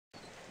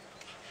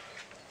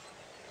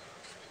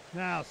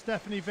Now,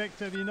 Stephani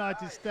Victor of the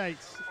United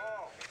States.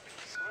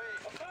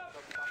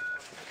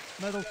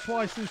 Medalled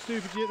twice in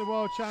Super G at the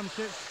World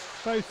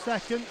Championships, both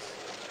seconds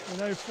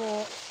in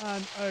 04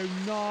 and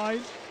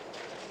 09.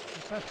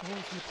 The best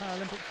performance in the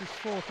Paralympics was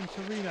fourth in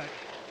Torino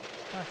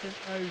back in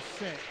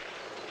 06.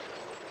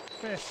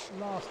 Fifth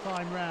last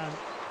time round.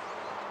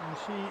 And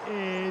she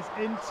is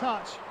in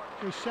touch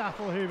with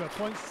Schaffelhuber,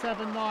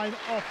 0.79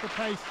 off the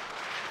pace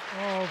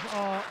of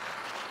our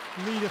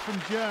leader from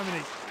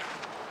Germany.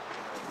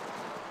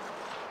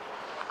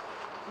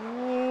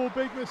 Oh,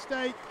 big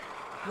mistake,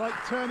 like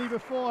Turney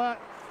before her,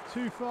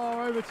 too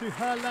far over to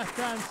her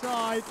left-hand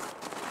side.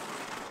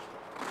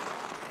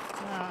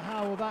 Now,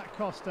 how will that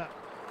cost her?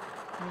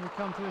 When we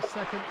come to the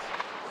second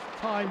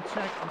time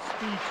check and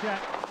speed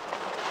check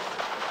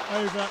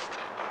over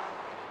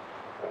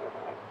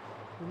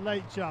the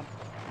late jump.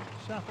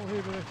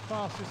 Schaffelhuber, the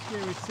fastest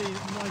skier we've seen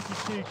at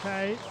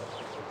 92k.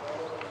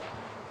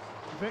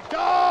 Victor!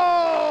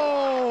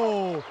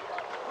 Oh!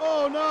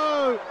 Oh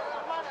no!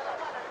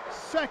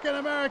 Second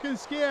American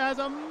skier has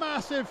a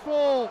massive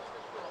fall.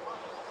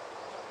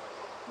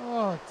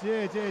 Oh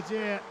dear, dear,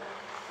 dear.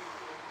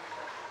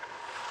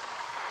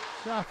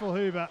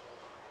 Schaffelhuber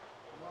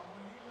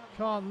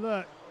can't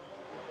look.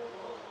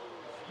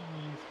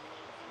 And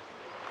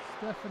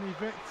Stephani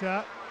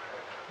Victor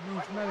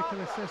needs medical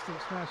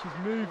assistance now.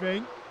 She's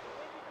moving.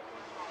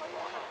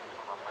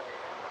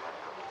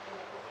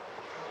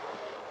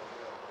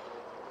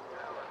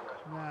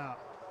 Now.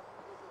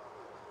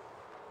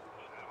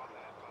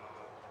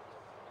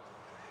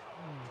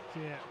 Oh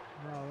dear.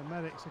 Well, the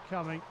medics are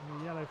coming.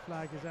 The yellow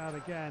flag is out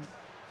again.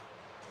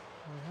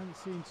 We haven't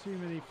seen too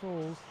many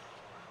falls.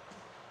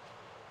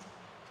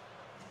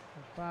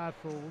 Bad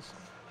falls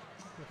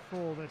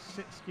before the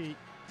sit-ski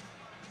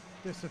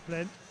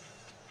discipline.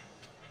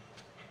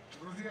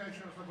 Друзья,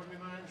 еще раз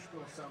напоминаем,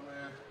 что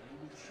самая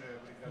лучшая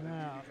бригада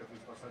медиков и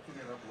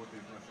спасателей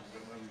работает в нашем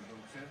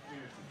горнолыжном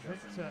центре.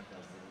 Сейчас они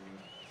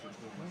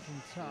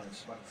оказывают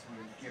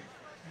спортсменке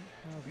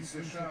из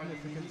США,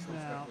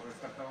 которая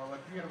стартовала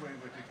первой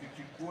в этой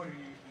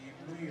категории. И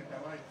мы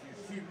давайте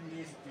все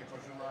вместе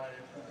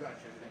пожелаем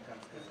удачи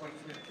американской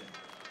спортсменке.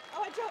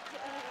 Oh, I dropped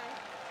it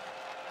earlier.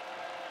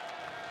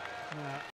 Yeah.